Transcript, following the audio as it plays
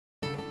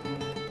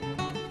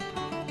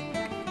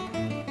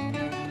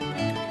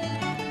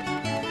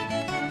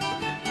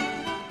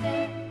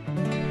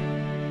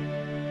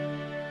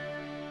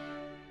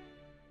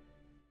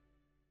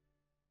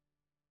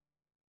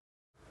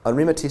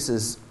Henri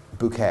Matisse's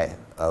Bouquet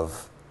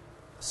of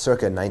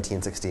circa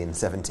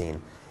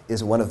 1916-17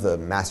 is one of the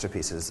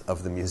masterpieces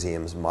of the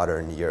museum's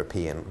modern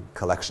European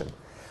collection.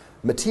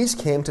 Matisse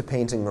came to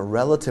painting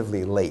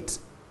relatively late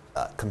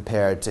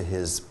compared to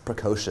his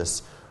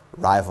precocious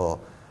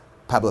rival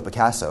Pablo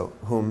Picasso,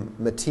 whom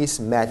Matisse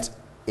met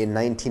in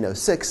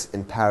 1906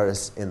 in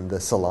Paris in the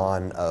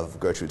salon of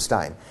Gertrude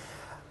Stein.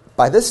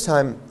 By this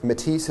time,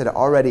 Matisse had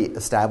already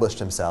established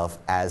himself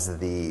as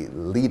the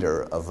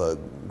leader of a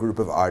group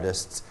of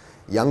artists,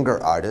 younger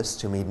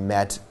artists, whom he'd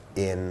met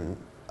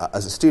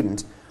as a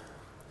student,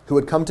 who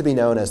had come to be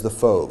known as the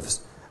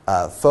Fauves.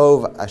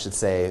 Fauve, I should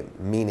say,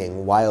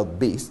 meaning wild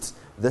beasts.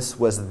 This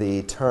was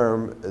the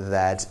term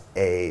that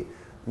a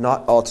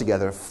not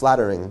altogether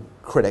flattering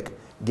critic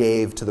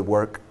gave to the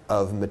work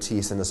of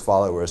Matisse and his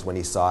followers when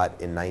he saw it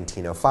in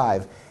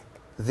 1905.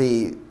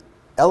 The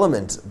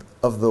element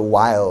of the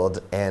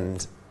wild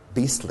and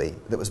beastly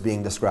that was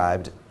being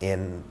described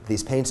in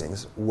these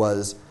paintings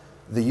was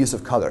the use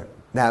of color.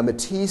 Now,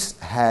 Matisse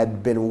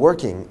had been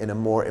working in a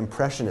more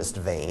impressionist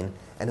vein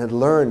and had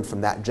learned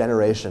from that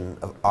generation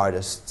of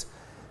artists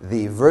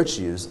the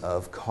virtues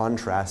of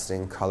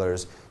contrasting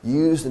colors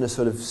used in a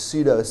sort of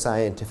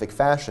pseudo-scientific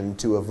fashion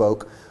to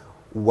evoke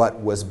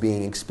what was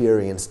being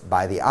experienced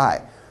by the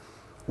eye.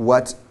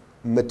 What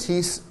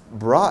Matisse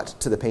brought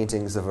to the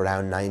paintings of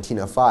around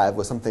 1905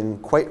 was something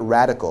quite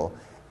radical,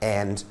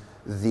 and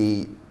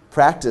the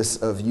practice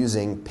of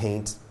using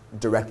paint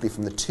directly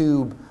from the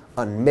tube,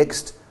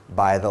 unmixed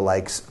by the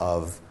likes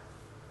of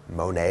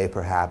Monet,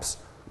 perhaps,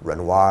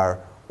 Renoir,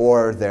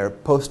 or their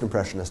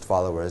post-impressionist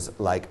followers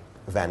like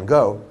Van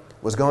Gogh,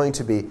 was going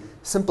to be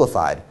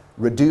simplified,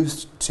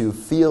 reduced to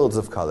fields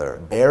of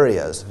color,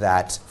 areas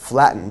that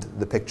flattened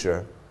the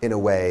picture in a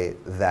way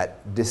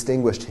that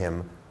distinguished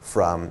him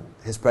from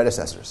his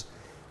predecessors.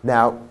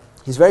 Now,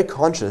 he's very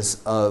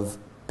conscious of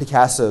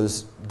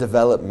Picasso's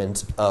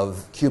development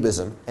of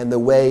Cubism and the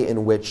way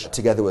in which,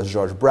 together with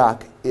Georges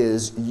Braque,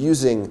 is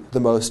using the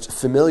most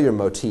familiar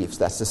motifs,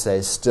 that's to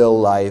say still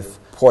life,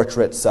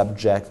 portrait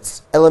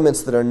subjects,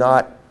 elements that are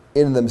not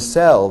in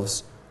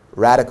themselves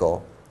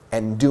radical,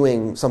 and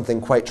doing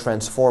something quite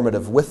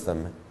transformative with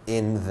them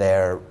in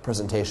their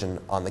presentation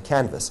on the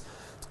canvas.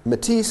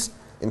 Matisse,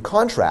 in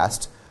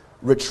contrast,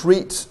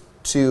 retreats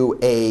to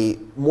a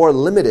more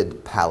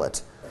limited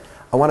palette.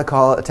 I want to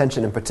call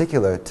attention in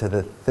particular to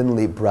the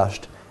thinly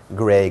brushed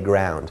gray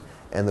ground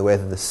and the way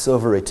that the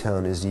silvery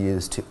tone is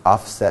used to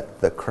offset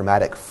the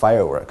chromatic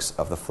fireworks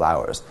of the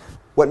flowers.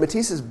 What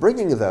Matisse is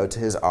bringing, though, to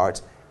his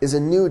art is a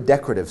new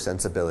decorative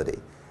sensibility.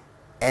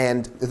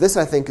 And this,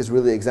 I think, is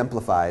really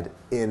exemplified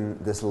in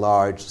this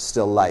large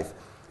still life,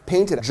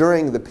 painted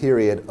during the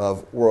period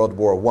of World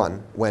War I,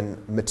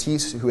 when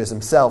Matisse, who is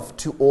himself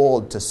too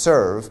old to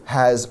serve,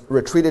 has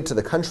retreated to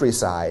the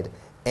countryside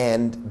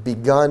and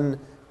begun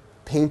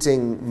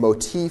painting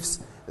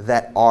motifs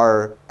that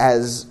are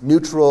as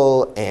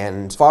neutral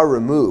and far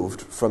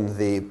removed from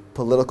the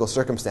political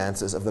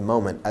circumstances of the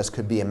moment as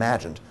could be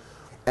imagined,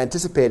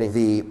 anticipating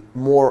the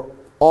more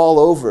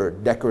all-over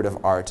decorative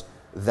art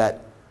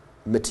that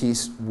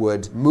Matisse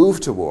would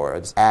move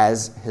towards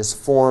as his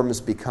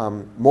forms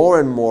become more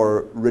and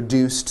more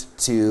reduced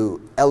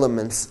to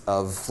elements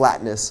of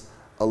flatness,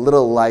 a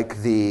little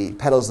like the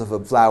petals of a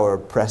flower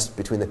pressed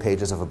between the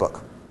pages of a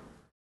book.